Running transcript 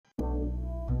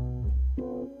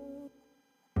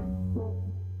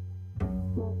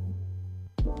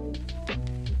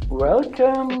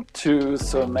Welcome to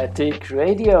Somatic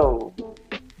Radio.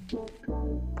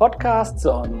 Podcasts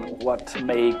on what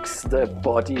makes the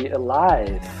body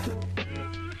alive.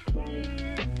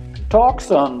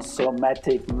 Talks on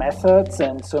somatic methods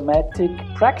and somatic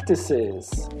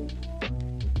practices.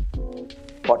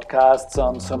 Podcasts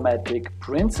on somatic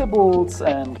principles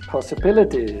and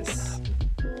possibilities.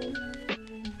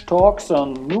 Talks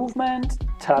on movement,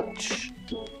 touch,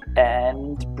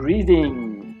 and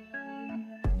breathing.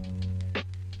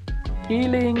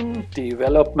 Healing,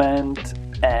 development,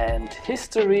 and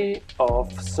history of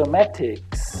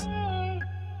somatics.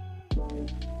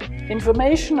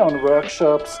 Information on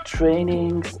workshops,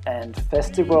 trainings, and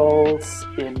festivals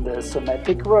in the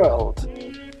somatic world.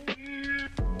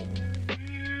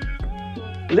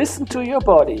 Listen to your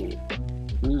body.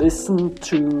 Listen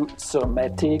to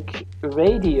Somatic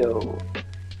Radio.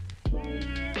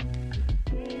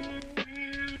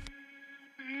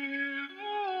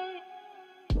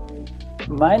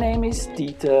 My name is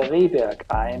Dieter Rehberg.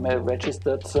 I am a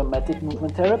registered somatic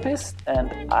movement therapist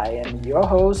and I am your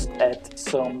host at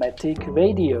Somatic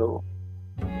Radio.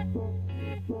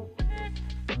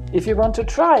 If you want to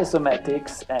try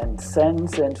somatics and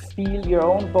sense and feel your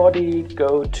own body,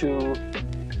 go to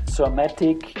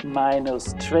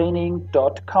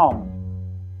somatic-training.com.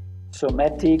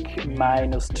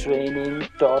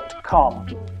 somatic-training.com.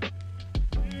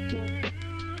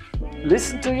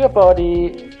 Listen to your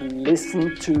body,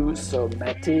 listen to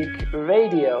Somatic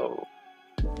Radio.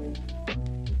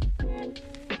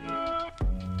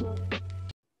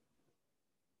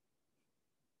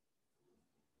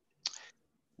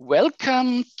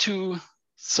 Welcome to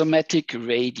Somatic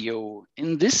Radio.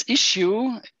 In this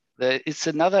issue, it's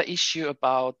another issue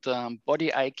about body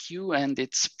IQ and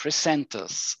its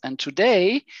presenters. And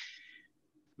today,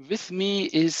 with me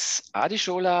is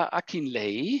Adesola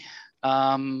Akinleye.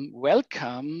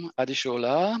 Welcome,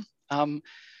 Adesola.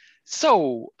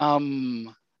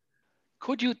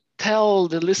 Could you tell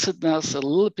the listeners a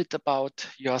little bit about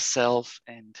yourself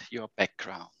and your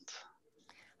background?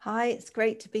 Hi, it's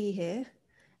great to be here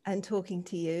and talking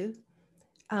to you.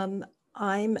 I'm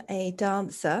a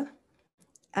dancer,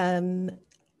 a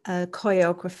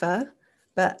choreographer,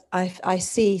 but I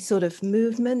see sort of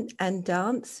movement and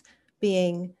dance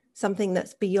being something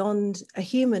that's beyond a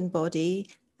human body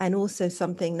and also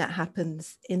something that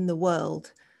happens in the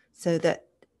world, so that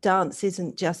dance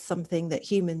isn't just something that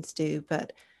humans do,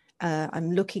 but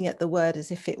I'm looking at the word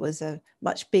as if it was a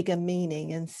much bigger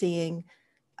meaning and seeing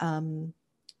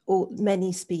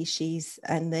many species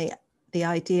and the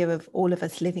idea of all of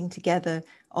us living together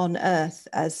on Earth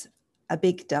as a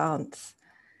big dance.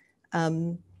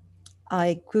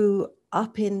 I grew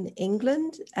up in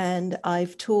England and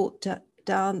I've taught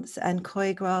dance and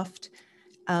choreographed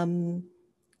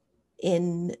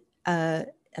in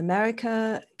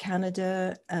America,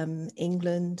 Canada,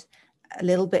 England, a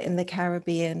little bit in the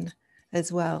Caribbean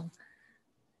as well.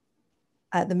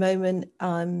 At the moment,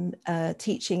 I'm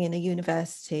teaching in a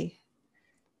university.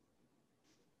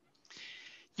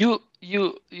 You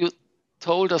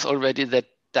told us already that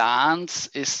dance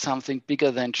is something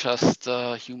bigger than just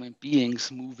human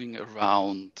beings moving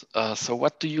around. So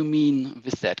what do you mean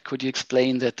with that? Could you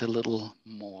explain that a little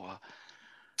more?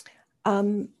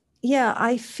 Yeah,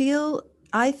 I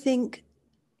think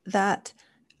that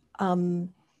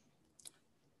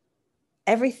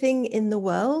everything in the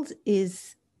world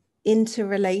is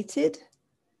interrelated,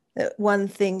 that one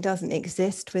thing doesn't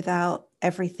exist without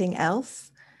everything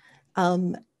else.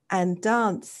 And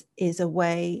dance is a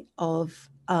way of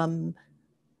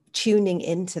tuning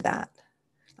into that,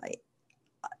 like,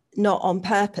 not on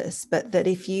purpose, but that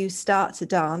if you start to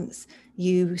dance,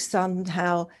 you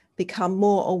somehow become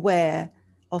more aware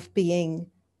of being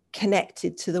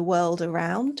connected to the world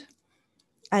around.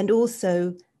 And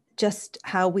also just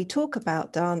how we talk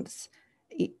about dance.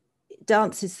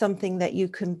 Dance is something that you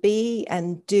can be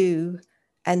and do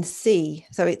and see.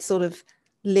 So it sort of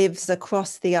lives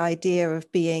across the idea of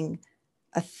being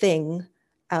a thing.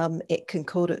 It can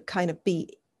kind of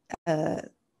be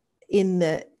in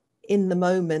the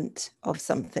moment of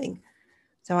something.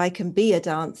 So I can be a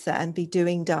dancer and be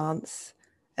doing dance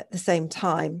at the same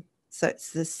time. So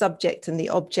it's the subject and the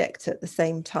object at the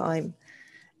same time.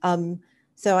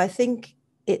 So I think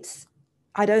it's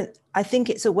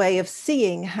a way of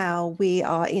seeing how we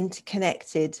are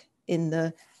interconnected in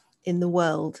the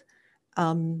world.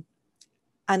 And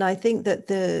I think that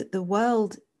the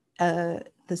world, the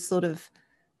sort of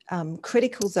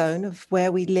critical zone of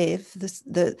where we live,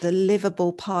 the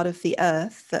livable part of the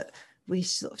earth that we're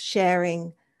sort of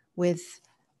sharing with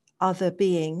other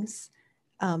beings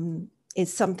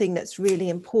is something that's really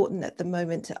important at the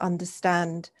moment, to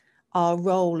understand our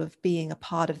role of being a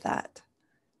part of that,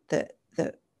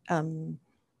 and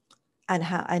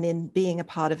in being a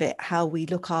part of it, how we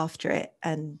look after it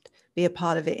and be a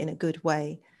part of it in a good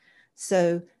way.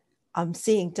 So I'm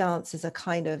seeing dance as a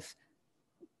kind of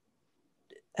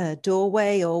a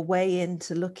doorway or way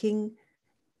into looking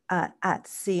at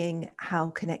seeing how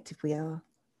connected we are.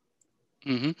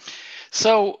 Mm-hmm.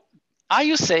 So are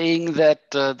you saying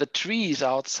that the trees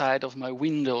outside of my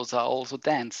windows are also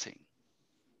dancing?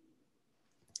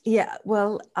 Yeah,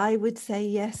 well, I would say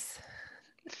yes.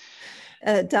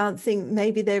 Dancing,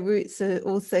 maybe their roots are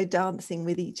also dancing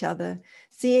with each other.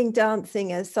 Seeing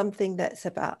dancing as something that's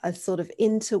about a sort of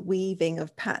interweaving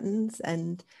of patterns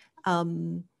and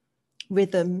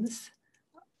rhythms,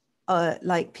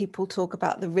 like people talk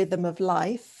about the rhythm of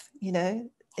life, you know,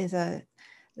 an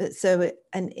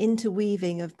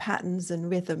interweaving of patterns and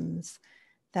rhythms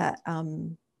that's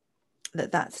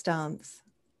dance.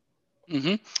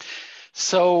 Mm-hmm.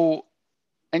 So,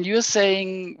 and you're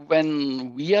saying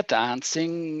when we are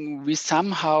dancing, we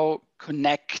somehow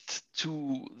connect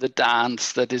to the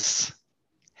dance that is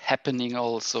happening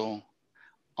also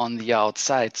on the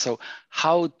outside. So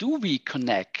how do we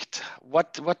connect?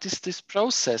 What is this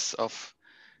process of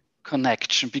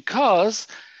connection? Because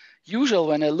usually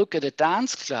when I look at a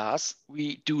dance class,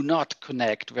 we do not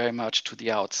connect very much to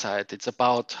the outside. It's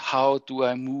about how do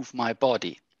I move my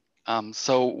body.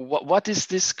 So what is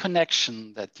this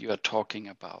connection that you are talking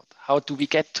about? How do we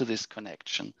get to this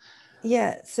connection?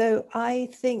 Yeah, so I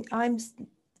think I'm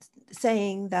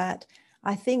saying that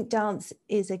I think dance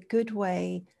is a good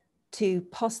way to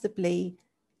possibly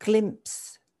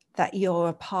glimpse that you're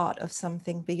a part of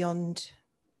something beyond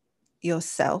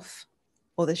yourself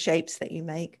or the shapes that you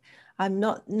make. I'm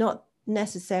not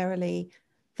necessarily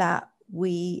that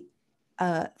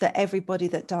that everybody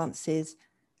that dances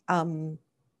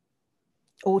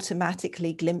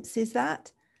automatically glimpses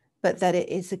that, but that it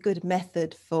is a good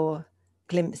method for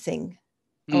glimpsing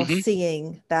or Mm-hmm.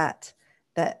 seeing that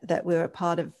we're a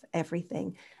part of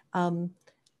everything. And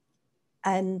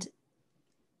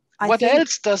I What think,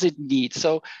 else does it need?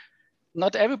 So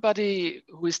not everybody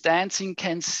who is dancing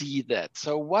can see that.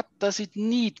 So what does it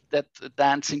need that a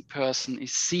dancing person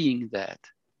is seeing that?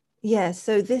 yeah,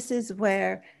 so this is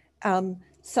where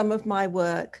some of my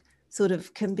work sort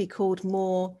of can be called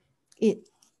more, it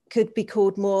could be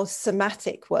called more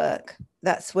somatic work.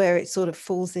 That's where it sort of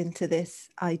falls into this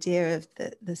idea of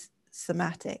the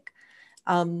somatic,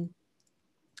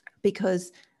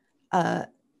 because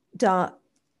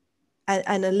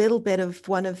and a little bit of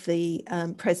one of the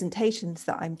presentations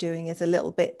that I'm doing is a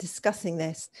little bit discussing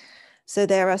this. So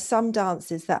there are some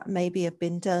dances that maybe have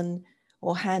been done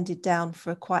or handed down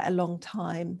for quite a long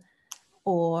time,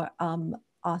 or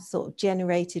are sort of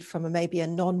generated from maybe a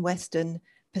non-Western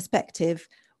perspective,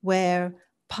 where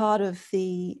part of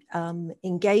the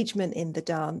engagement in the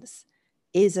dance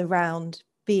is around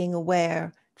being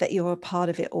aware that you're a part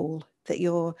of it all, that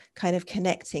you're kind of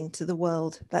connecting to the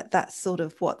world. That's sort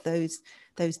of what those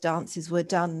dances were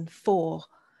done for.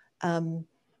 And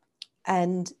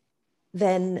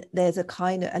then there's a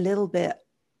kind of a little bit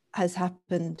has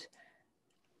happened,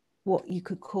 what you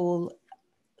could call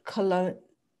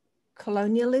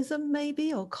colonialism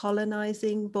maybe, or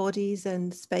colonizing bodies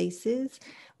and spaces,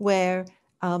 where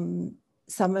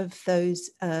some of those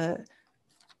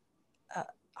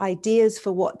ideas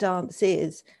for what dance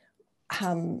is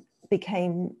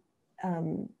became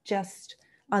just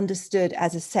understood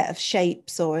as a set of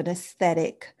shapes or an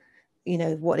aesthetic, you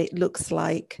know, what it looks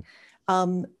like.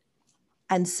 And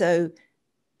so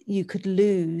you could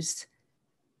lose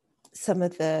some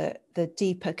of the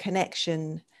deeper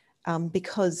connection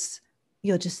because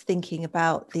you're just thinking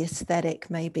about the aesthetic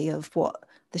maybe of what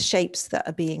the shapes that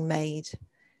are being made.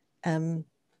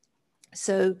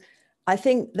 So I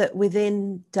think that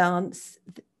within dance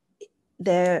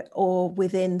there, or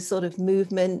within sort of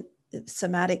movement,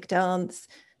 somatic dance,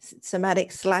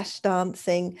 somatic /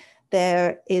 dancing,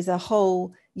 there is a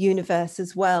whole universe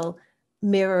as well,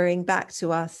 mirroring back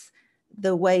to us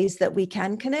the ways that we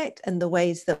can connect and the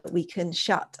ways that we can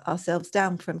shut ourselves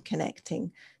down from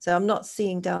connecting. So I'm not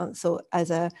seeing dance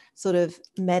as a sort of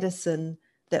medicine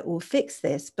that will fix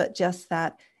this, but just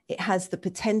that it has the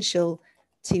potential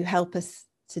to help us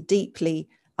to deeply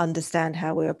understand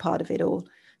how we're a part of it all.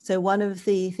 So one of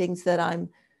the things that I'm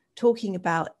talking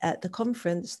about at the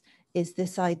conference is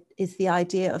the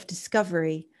idea of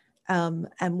discovery, and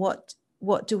what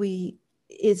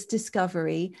is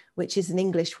discovery, which is an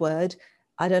English word.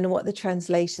 I don't know what the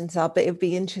translations are, but it would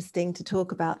be interesting to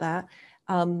talk about that.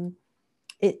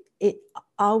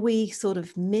 are we sort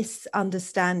of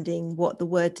misunderstanding what the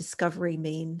word discovery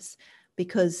means?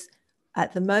 Because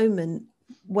at the moment,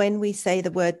 when we say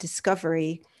the word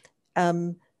discovery,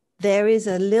 there is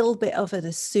a little bit of an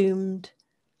assumed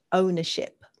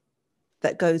ownership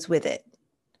that goes with it.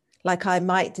 Like I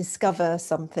might discover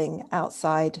something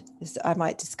outside. I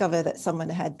might discover that someone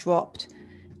had dropped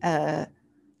a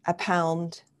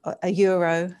pound, a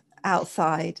euro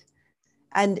outside.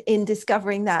 And in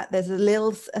discovering that, there's a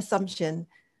little assumption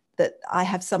that I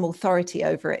have some authority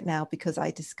over it now because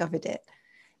I discovered it.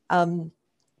 And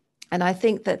I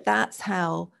think that that's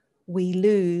how we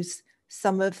lose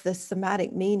some of the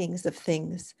somatic meanings of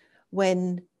things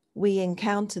when we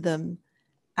encounter them,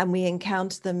 and we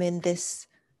encounter them in this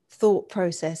thought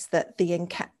process that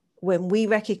when we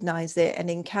recognize it and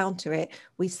encounter it,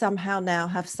 we somehow now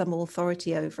have some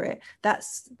authority over it.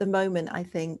 That's the moment, I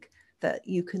think, that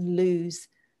you can lose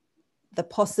the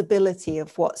possibility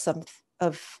of what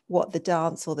the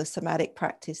dance or the somatic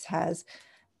practice has.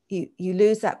 You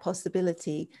lose that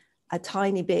possibility a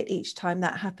tiny bit each time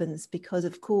that happens, because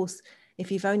of course, if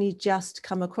you've only just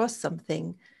come across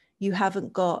something, you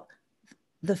haven't got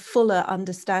the fuller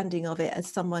understanding of it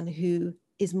as someone who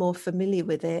is more familiar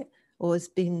with it or has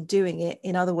been doing it.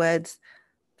 In other words,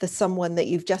 the someone that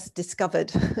you've just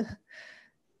discovered,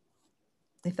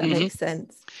 if that makes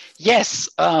sense. Yes,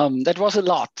 that was a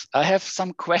lot. I have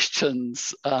some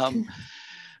questions.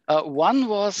 One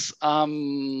was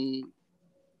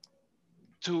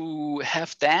to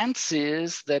have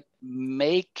dances that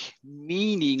make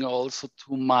meaning also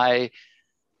to my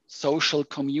social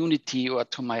community or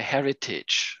to my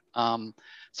heritage.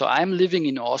 So I'm living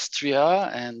in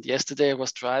Austria, and yesterday I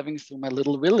was driving through my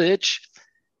little village,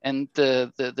 and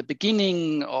the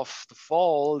beginning of the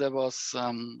fall, there was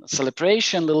a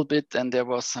celebration a little bit, and there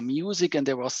was some music and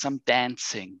there was some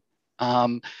dancing.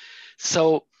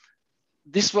 So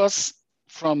this was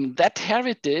from that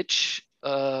heritage,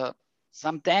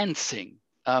 some dancing.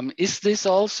 Is this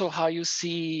also how you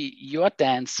see your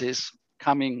dances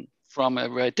coming from a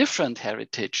very different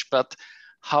heritage, but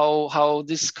how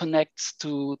this connects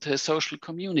to the social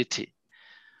community?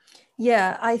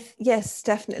 Yeah, yes,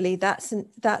 definitely. That's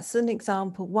an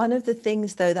example. One of the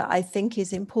things, though, that I think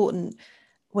is important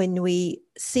when we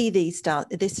see these dance,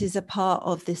 this is a part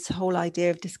of this whole idea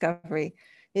of discovery,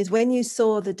 is when you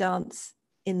saw the dance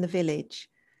in the village,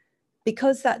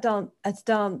 because that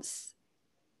dance,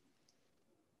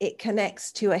 it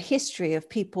connects to a history of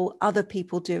other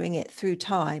people doing it through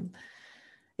time.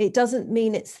 It doesn't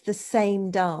mean it's the same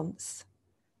dance.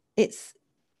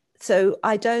 So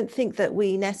I don't think that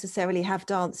we necessarily have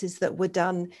dances that were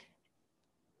done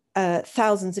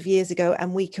thousands of years ago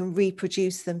and we can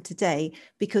reproduce them today,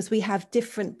 because we have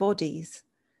different bodies.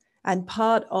 And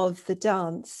part of the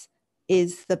dance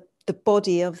is the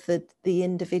body of the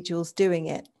individuals doing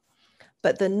it.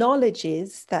 But the knowledge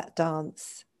is that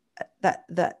dance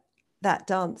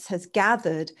has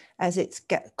gathered as it's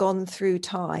gone through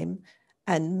time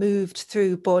and moved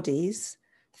through bodies,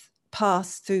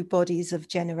 passed through bodies of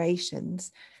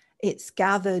generations. It's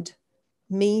gathered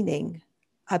meaning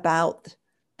about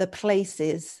the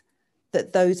places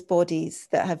that those bodies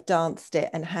that have danced it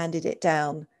and handed it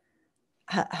down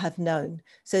have known.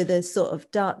 So there's sort of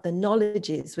the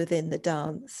knowledges within the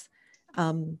dance.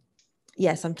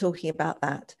 Yes, I'm talking about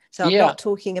that. So I'm not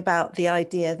talking about the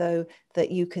idea, though, that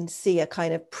you can see a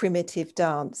kind of primitive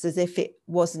dance as if it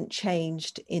wasn't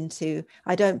changed into.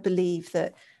 I don't believe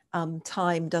that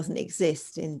time doesn't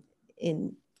exist in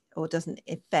or doesn't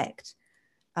affect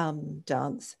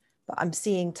dance, but I'm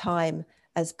seeing time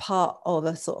as part of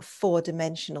a sort of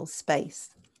four-dimensional space.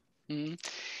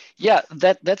 Yeah,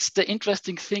 that's the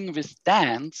interesting thing with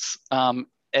dance,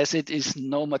 as it is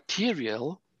no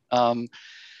material.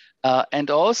 And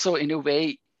also, in a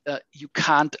way, you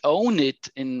can't own it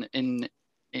in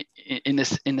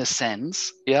a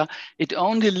sense. Yeah, it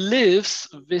only lives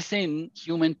within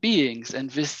human beings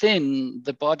and within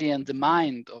the body and the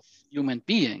mind of human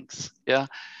beings. Yeah,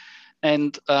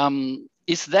 and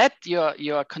is that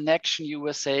your connection? You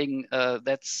were saying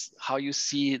that's how you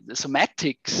see the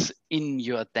somatics in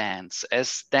your dance,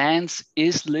 as dance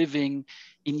is living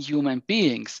in human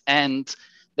beings, and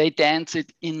they dance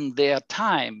it in their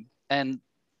time, and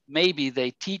maybe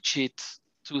they teach it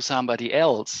to somebody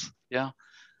else. Yeah.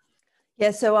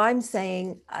 Yeah, so I'm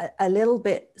saying a little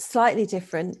bit slightly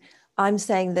different. I'm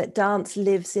saying that dance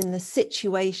lives in the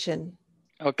situation.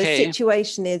 Okay. The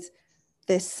situation is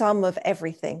the sum of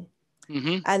everything.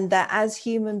 And that as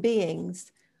human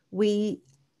beings, we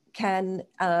can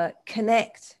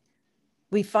connect.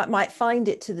 We might find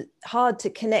it hard to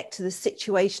connect to the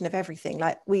situation of everything.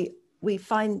 Like we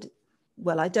find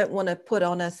well, I don't want to put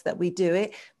on us that we do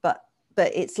it, but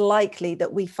it's likely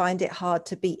that we find it hard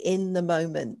to be in the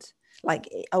moment, like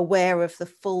aware of the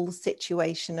full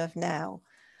situation of now.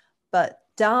 But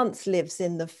dance lives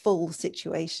in the full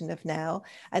situation of now.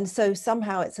 And so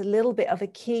misomehow it's a little bit of a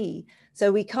key.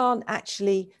 So we can't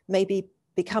actually maybe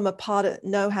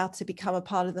know how to become a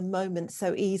part of the moment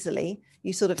so easily.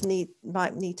 You sort of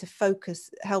might need to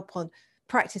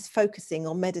practice focusing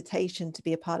or meditation to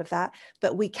be a part of that.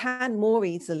 But we can more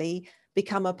easily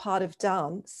become a part of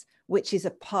dance, which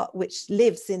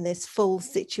lives in this full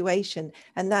situation.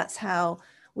 And that's how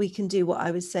we can do what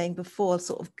I was saying before,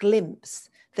 sort of glimpse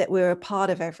that we're a part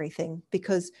of everything,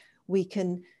 because we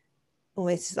can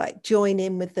almost like join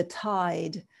in with the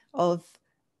tide of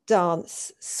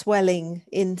dance swelling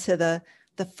into the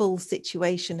full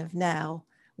situation of now.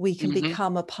 We can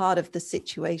become a part of the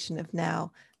situation of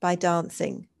now by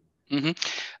dancing.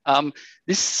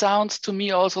 This sounds to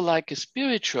me also like a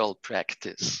spiritual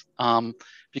practice,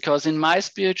 because in my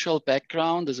spiritual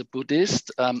background as a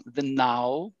Buddhist, the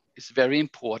now is very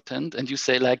important. And you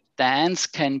say like dance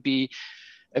can be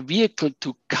a vehicle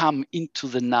to come into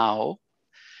the now.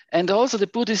 And also the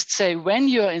Buddhists say when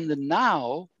you're in the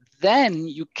now, then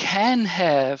you can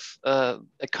have a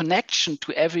connection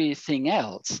to everything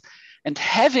else. And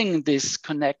having this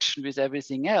connection with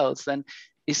everything else then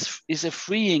is a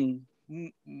freeing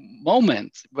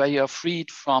moment where you're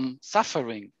freed from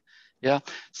suffering. Yeah.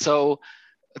 So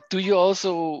do you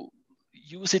also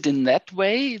use it in that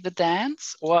way, the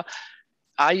dance, or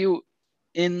are you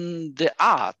in the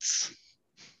arts?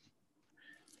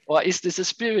 Or is this a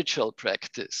spiritual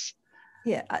practice?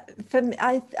 Yeah,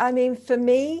 I mean, for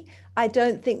me, I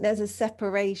don't think there's a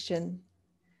separation.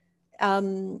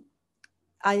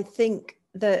 I think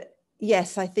that,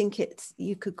 yes, I think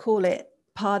you could call it,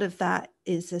 part of that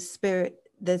is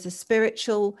there's a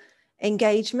spiritual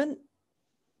engagement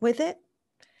with it.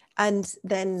 And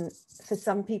then for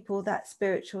some people, that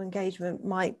spiritual engagement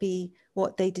might be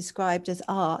what they described as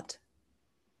art.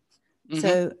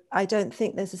 So I don't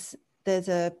think there's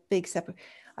a big separate.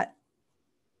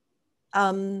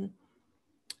 I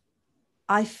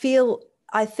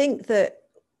think that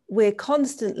we're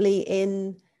constantly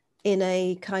in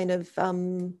a kind of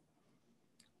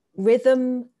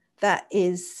rhythm that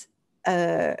is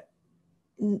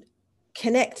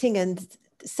connecting and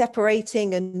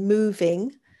separating and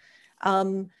moving.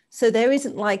 So there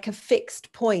isn't like a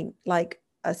fixed point, like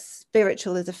a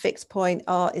spiritual is a fixed point,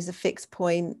 art is a fixed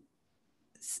point,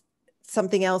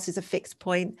 something else is a fixed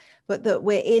point, but that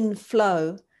we're in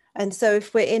flow. And so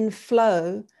if we're in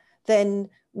flow, then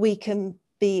we can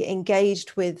be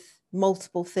engaged with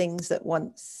multiple things at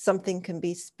once. Something can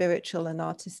be spiritual and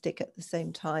artistic at the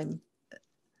same time.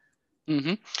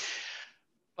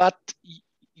 But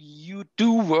you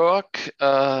do work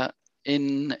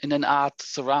in an art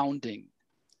surrounding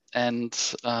and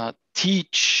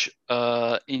teach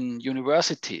in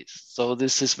universities. So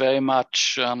this is very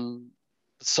much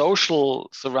social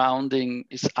surrounding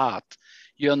is art.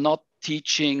 You're not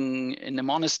teaching in a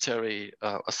monastery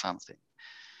or something.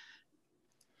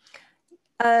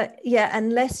 Yeah,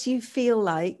 unless you feel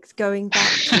like going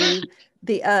back to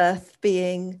the earth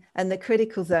being and the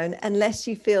critical zone, unless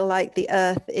you feel like the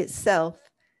earth itself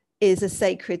is a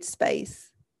sacred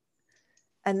space.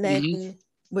 And then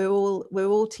we're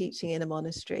all teaching in a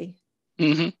monastery.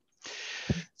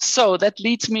 So that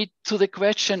leads me to the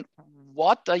question,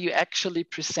 what are you actually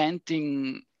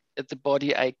presenting at the Body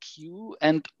IQ,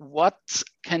 and what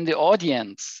can the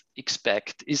audience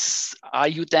expect? Are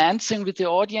you dancing with the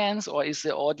audience, or is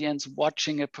the audience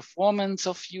watching a performance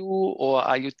of you, or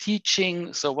are you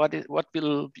teaching? So what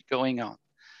will be going on?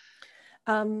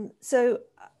 So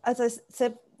as I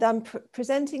said, I'm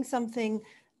presenting something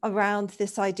around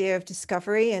this idea of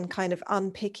discovery and kind of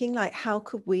unpicking, like how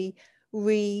could we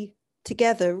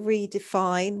together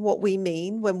redefine what we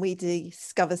mean when we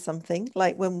discover something,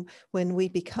 like when we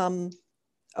become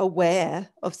aware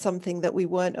of something that we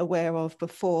weren't aware of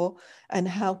before, and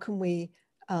how can we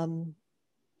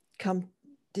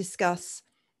discuss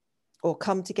or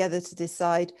come together to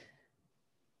decide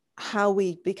how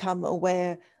we become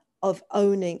aware of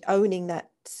owning that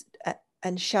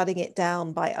and shutting it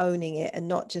down by owning it, and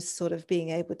not just sort of being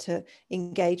able to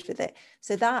engage with it.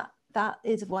 So that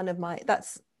is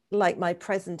that's like my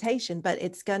presentation, but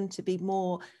it's going to be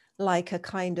more like a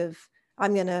kind of,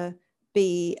 I'm going to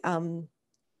be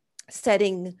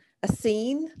setting a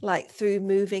scene, like through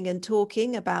moving and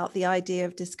talking about the idea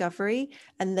of discovery,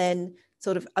 and then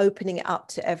sort of opening it up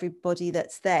to everybody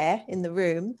that's there in the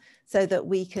room, so that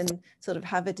we can sort of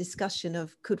have a discussion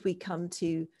of, could we come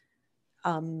to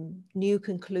new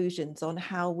conclusions on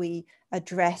how we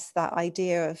address that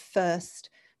idea of first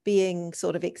being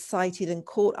sort of excited and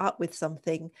caught up with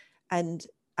something and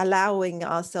allowing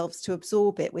ourselves to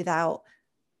absorb it without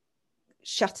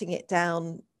shutting it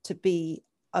down to be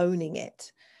owning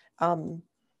it,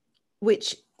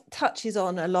 which touches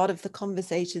on a lot of the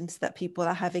conversations that people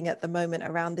are having at the moment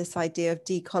around this idea of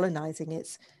decolonizing.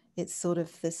 It's sort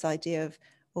of this idea of,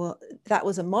 well, that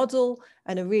was a model,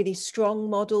 and a really strong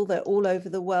model that all over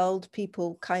the world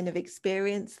people kind of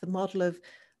experience, the model of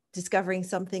discovering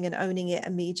something and owning it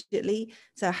immediately.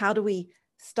 So how do we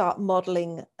start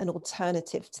modeling an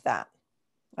alternative to that?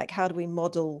 Like, how do we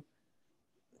model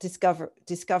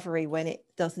discovery when it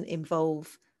doesn't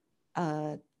involve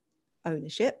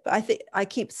ownership? But I think I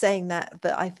keep saying that,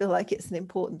 but I feel like it's an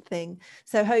important thing.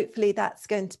 So hopefully that's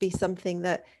going to be something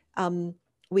that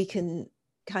we can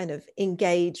kind of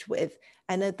engage with.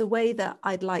 And the way that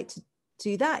I'd like to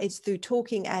do that is through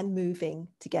talking and moving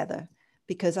together,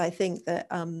 because I think that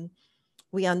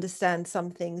we understand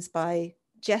some things by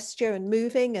gesture and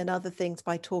moving and other things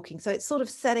by talking. So it's sort of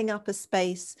setting up a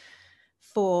space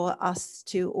for us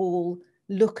to all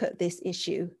look at this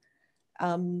issue.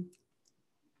 I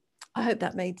hope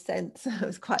that made sense. It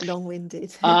was quite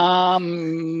long-winded.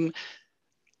 I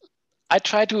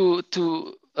try to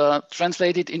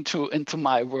translate it into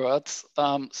my words.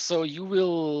 So you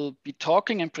will be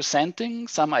talking and presenting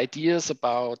some ideas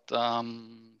about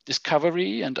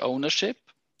discovery and ownership.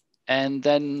 And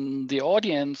then the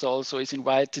audience also is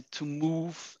invited to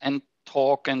move and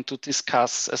talk and to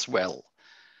discuss as well.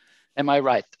 Am I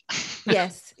right?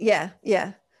 Yes. Yeah.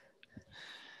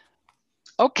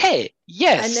 Okay.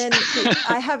 Yes. And then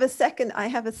I have a second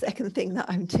thing that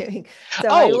I'm doing.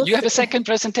 So you have a second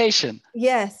presentation.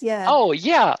 Yes. Yeah. Oh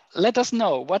yeah. Let us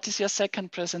know. What is your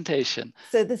second presentation?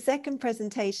 So the second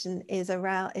presentation is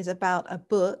about a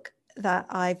book that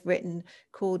I've written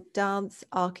called Dance,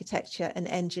 Architecture and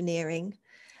Engineering.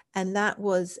 And that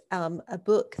was a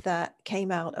book that came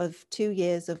out of 2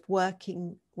 years of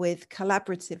working with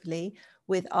collaboratively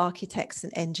with architects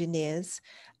and engineers,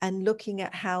 and looking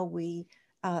at how we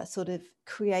sort of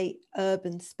create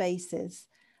urban spaces,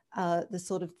 the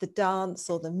sort of the dance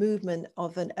or the movement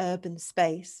of an urban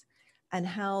space, and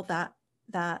how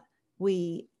that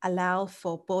we allow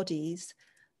for bodies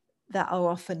that are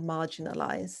often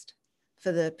marginalized,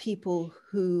 for the people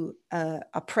who are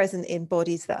present in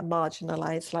bodies that are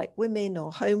marginalized, like women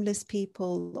or homeless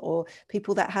people, or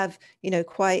people that have,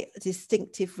 quite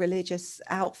distinctive religious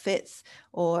outfits,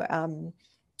 or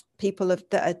people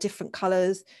that are different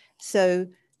colors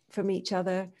from each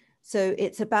other. So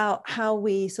it's about how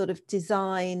we sort of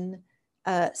design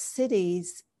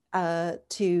cities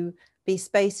to be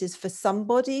spaces for some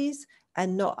bodies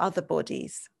and not other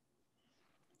bodies.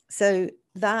 So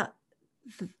that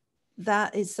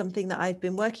is something that I've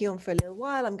been working on for a little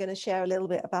while. I'm going to share a little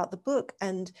bit about the book,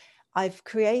 and I've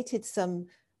created some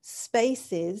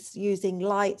spaces using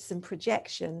lights and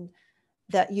projection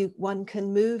that one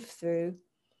can move through.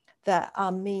 That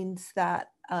means that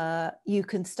you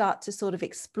can start to sort of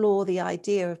explore the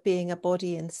idea of being a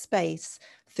body in space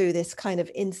through this kind of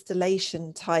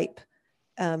installation type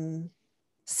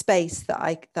space that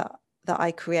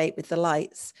I create with the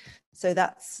lights. So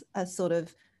that's a sort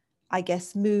of, I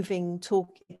guess, moving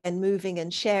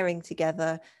and sharing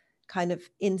together kind of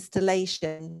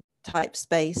installation type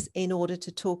space in order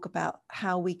to talk about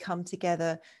how we come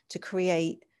together to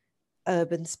create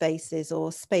urban spaces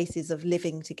or spaces of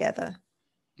living together.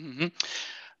 Mm-hmm.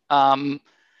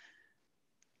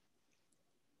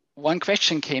 One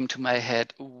question came to my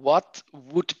head. What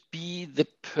would be the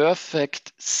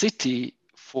perfect city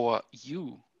for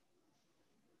you?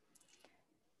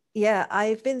 Yeah,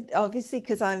 I've been, obviously,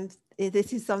 because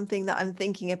this is something that I'm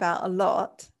thinking about a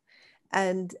lot.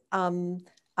 And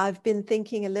I've been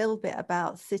thinking a little bit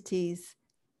about cities.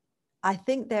 I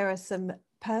think there are some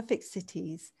perfect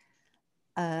cities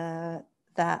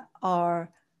that are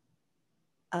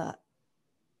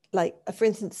like, for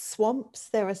instance, swamps.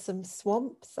 There are some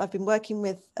swamps. I've been working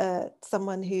with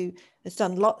someone who has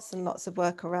done lots and lots of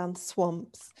work around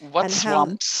swamps. What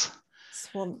swamps?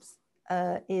 Swamps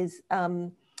is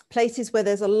places where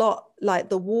there's a lot, like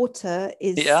the water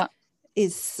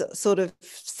is sort of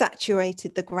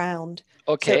saturated the ground.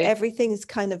 Okay. So everything's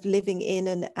kind of living in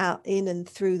and out, in and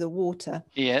through the water.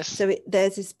 Yes. So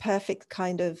there's this perfect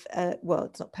kind of, well,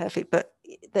 it's not perfect, but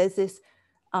there's this,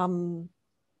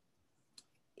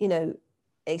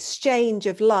 exchange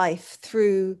of life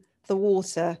through the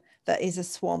water that is a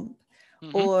swamp.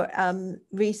 Mm-hmm. Or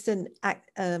recent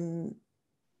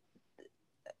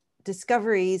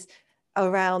discoveries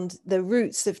around the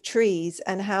roots of trees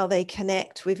and how they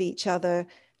connect with each other,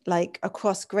 like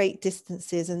across great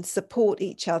distances, and support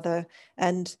each other,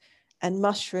 and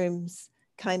mushrooms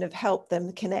kind of help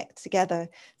them connect together.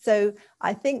 So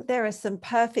I think there are some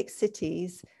perfect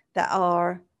cities that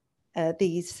are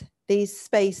these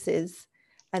spaces,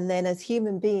 and then as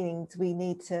human beings we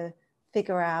need to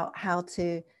figure out how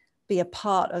to be a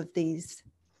part of these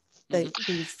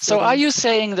these So are you cities.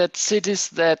 saying that cities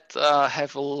that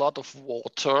have a lot of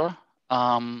water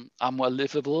are more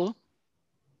livable?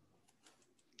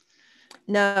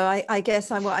 No, I guess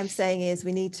what I'm saying is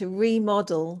we need to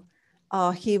remodel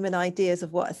our human ideas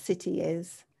of what a city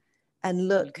is, and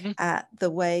look at the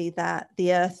way that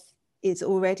the earth is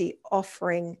already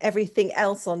offering, everything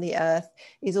else on the earth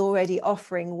is already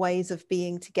offering ways of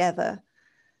being together,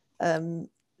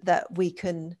 that we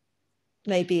can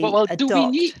maybe Well,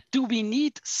 adopt. do we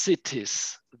need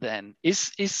cities then?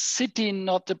 Is city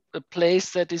not a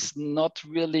place that is not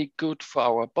really good for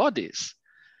our bodies?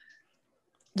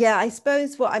 Yeah, I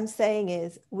suppose what I'm saying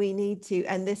is we need to,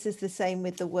 and this is the same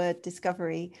with the word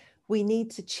discovery, we need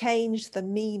to change the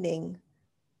meaning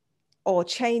or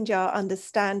change our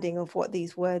understanding of what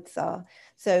these words are.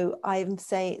 So I'm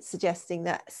suggesting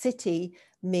that city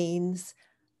means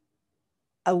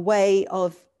a way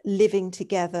of living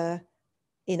together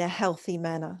in a healthy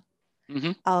manner.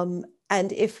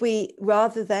 And if we,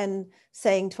 rather than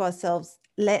saying to ourselves,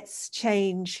 let's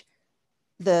change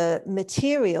the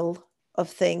material of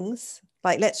things,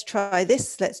 like let's try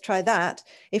this, let's try that,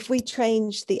 if we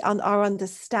change our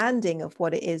understanding of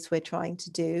what it is we're trying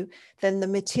to do, then the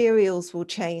materials will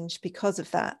change because of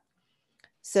that.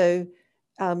 So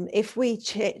if we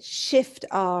shift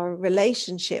our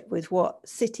relationship with what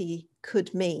city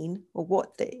could mean, or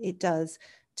what it does,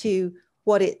 to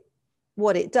what it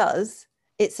does,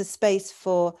 it's a space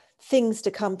for things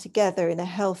to come together in a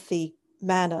healthy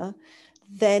manner,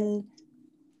 then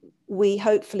we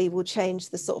hopefully will change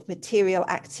the sort of material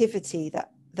activity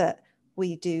that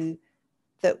we do,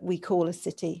 that we call a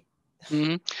city.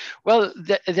 Well,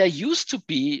 there used to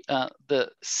be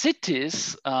the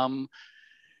cities that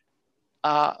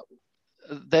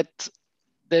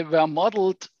they were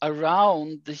modeled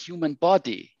around the human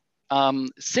body.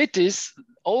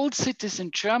 Old cities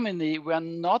in Germany were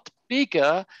not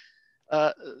bigger.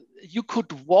 You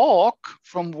could walk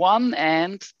from one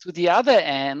end to the other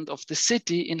end of the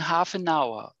city in half an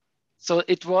hour. So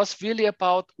it was really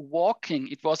about walking.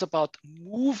 It was about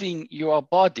moving your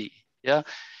body. Yeah.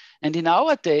 And in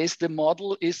our days, the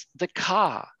model is the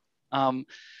car.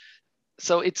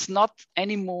 So it's not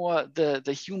anymore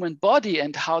the human body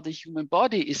and how the human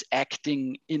body is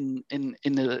acting in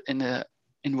a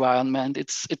environment.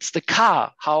 It's the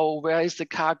car. Where is the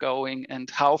car going, and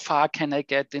how far can I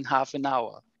get in half an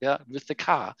hour? Yeah, with the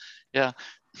car. Yeah.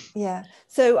 Yeah.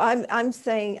 So I'm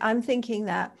thinking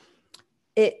that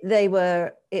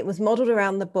it was modeled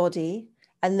around the body,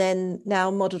 and then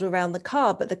now modeled around the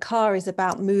car, but the car is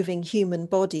about moving human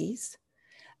bodies.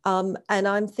 And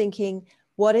I'm thinking,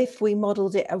 what if we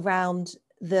modeled it around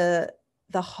the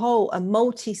whole, a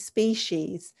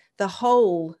multi-species, the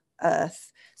whole earth?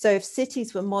 So if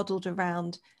cities were modeled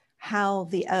around how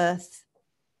the earth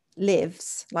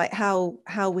lives, like how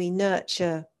we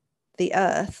nurture the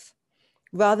earth,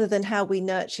 rather than how we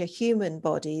nurture human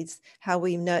bodies, how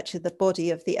we nurture the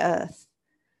body of the earth,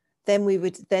 then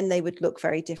they would look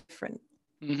very different.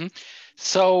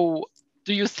 So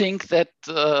do you think that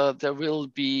there will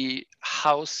be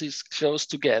houses close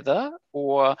together,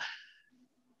 or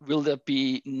will there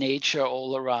be nature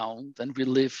all around and we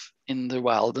live in the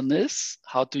wilderness?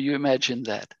 How do you imagine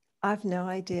that? I've no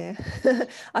idea.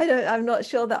 I'm not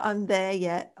sure that I'm there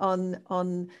yet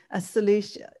on a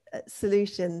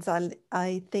solutions.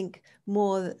 I think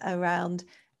more around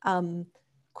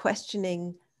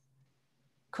questioning.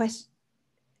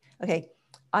 Okay,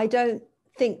 I don't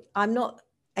think, I'm not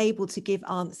able to give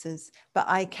answers, but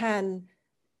I can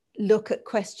look at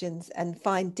questions and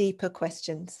find deeper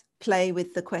questions, play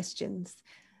with the questions.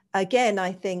 Again,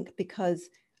 I think because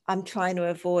I'm trying to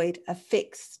avoid a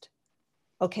fixed,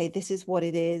 okay, this is what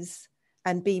it is,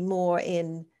 and be more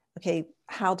in, okay,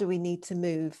 how do we need to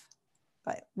move?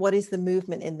 Like, what is the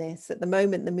movement in this? At the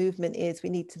moment, the movement is we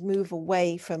need to move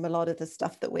away from a lot of the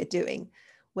stuff that we're doing,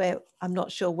 where I'm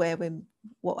not sure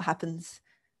what happens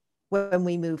when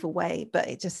we move away, but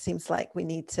it just seems like we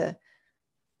need to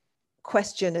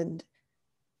question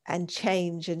and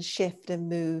change and shift and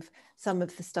move some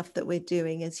of the stuff that we're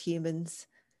doing as humans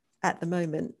at the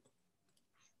moment.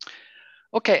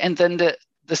 Okay, and then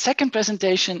the second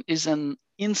presentation is an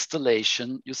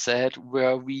installation, you said,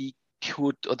 where we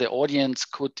could, or the audience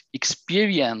could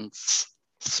experience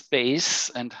space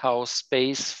and how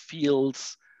space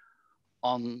feels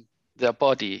on their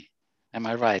body. Am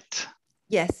I right?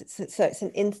 Yes, so it's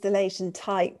an installation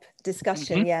type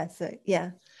discussion. Yeah, so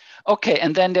yeah. Okay,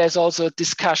 and then there's also a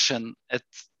discussion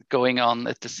going on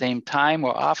at the same time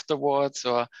or afterwards,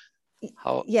 or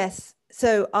how? Yes,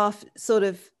 so sort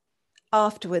of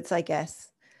afterwards, I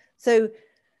guess. So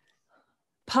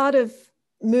part of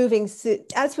moving,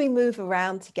 as we move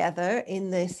around together in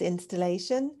this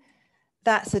installation,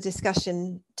 that's a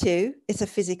discussion too. It's a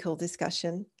physical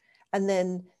discussion. And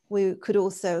then we could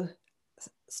also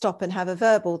stop and have a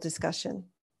verbal discussion.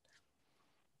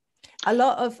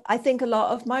 I think a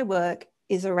lot of my work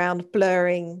is around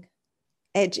blurring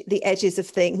the edges of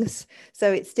things.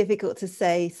 So it's difficult to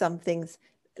say something's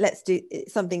this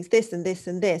and this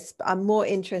and this, but I'm more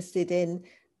interested in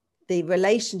the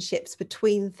relationships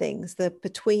between things, the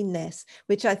betweenness,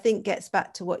 which I think gets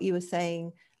back to what you were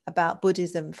saying about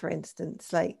Buddhism, for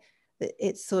instance. Like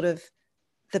it's sort of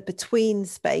the between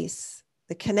space,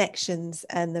 the connections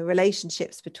and the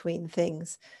relationships between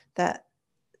things that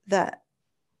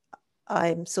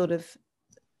I'm sort of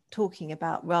talking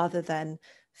about, rather than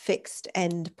fixed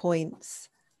end points.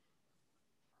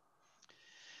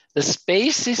 The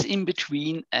spaces in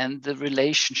between and the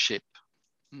relationship.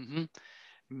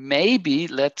 Maybe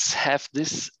let's have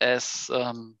this as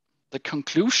the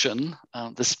conclusion,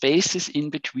 the spaces in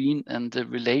between and the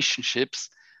relationships.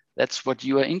 That's what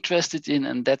you are interested in,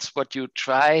 and that's what you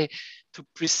try to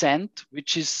present,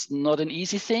 which is not an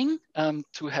easy thing,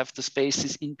 to have the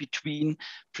spaces in between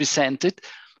presented.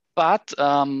 But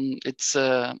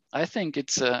I think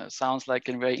it sounds like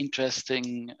a very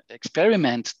interesting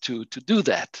experiment to do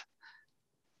that.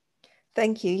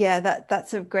 Thank you. Yeah,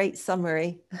 that's a great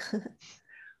summary.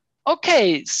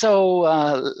 Okay,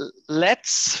 so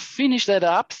let's finish that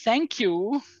up. Thank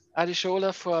you,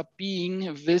 Adesola, for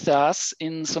being with us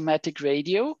in Somatic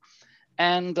Radio.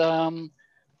 And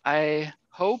I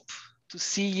hope to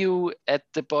see you at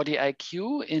the Body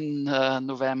IQ in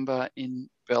November in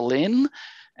Berlin.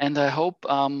 And I hope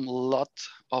a lot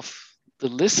of the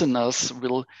listeners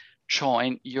will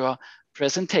join your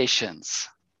presentations.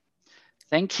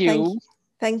 Thank you.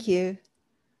 Thank you.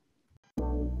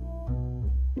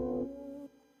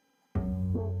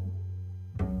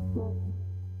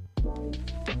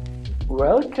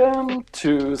 Welcome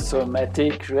to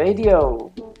Somatic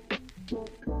Radio.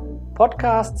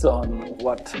 Podcasts on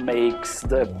what makes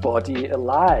the body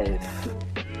alive.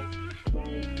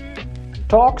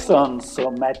 Talks on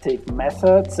somatic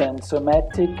methods and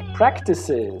somatic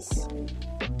practices.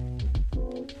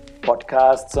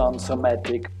 Podcasts on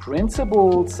somatic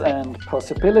principles and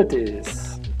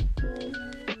possibilities.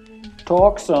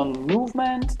 Talks on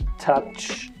movement,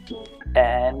 touch,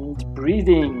 and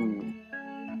breathing.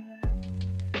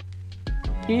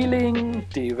 Healing,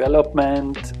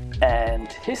 development, and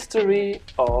history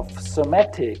of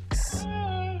somatics.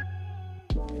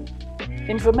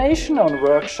 Information on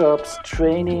workshops,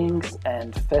 trainings,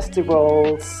 and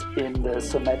festivals in the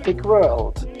somatic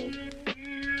world.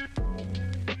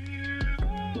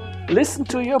 Listen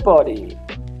to your body.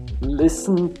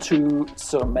 Listen to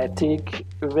Somatic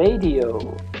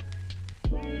Radio.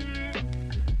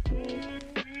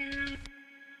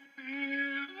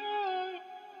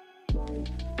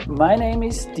 My name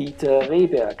is Dieter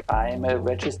Rehberg. I'm a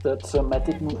registered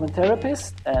somatic movement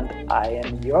therapist and I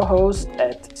am your host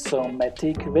at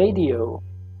Somatic Radio.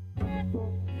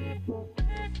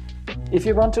 If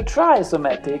you want to try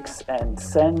somatics and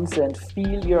sense and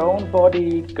feel your own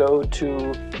body, go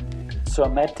to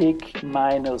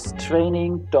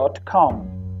somatic-training.com.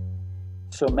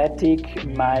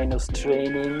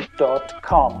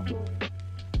 somatic-training.com.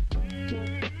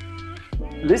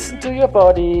 Listen to your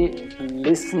body,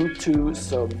 listen to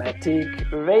Somatic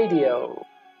Radio.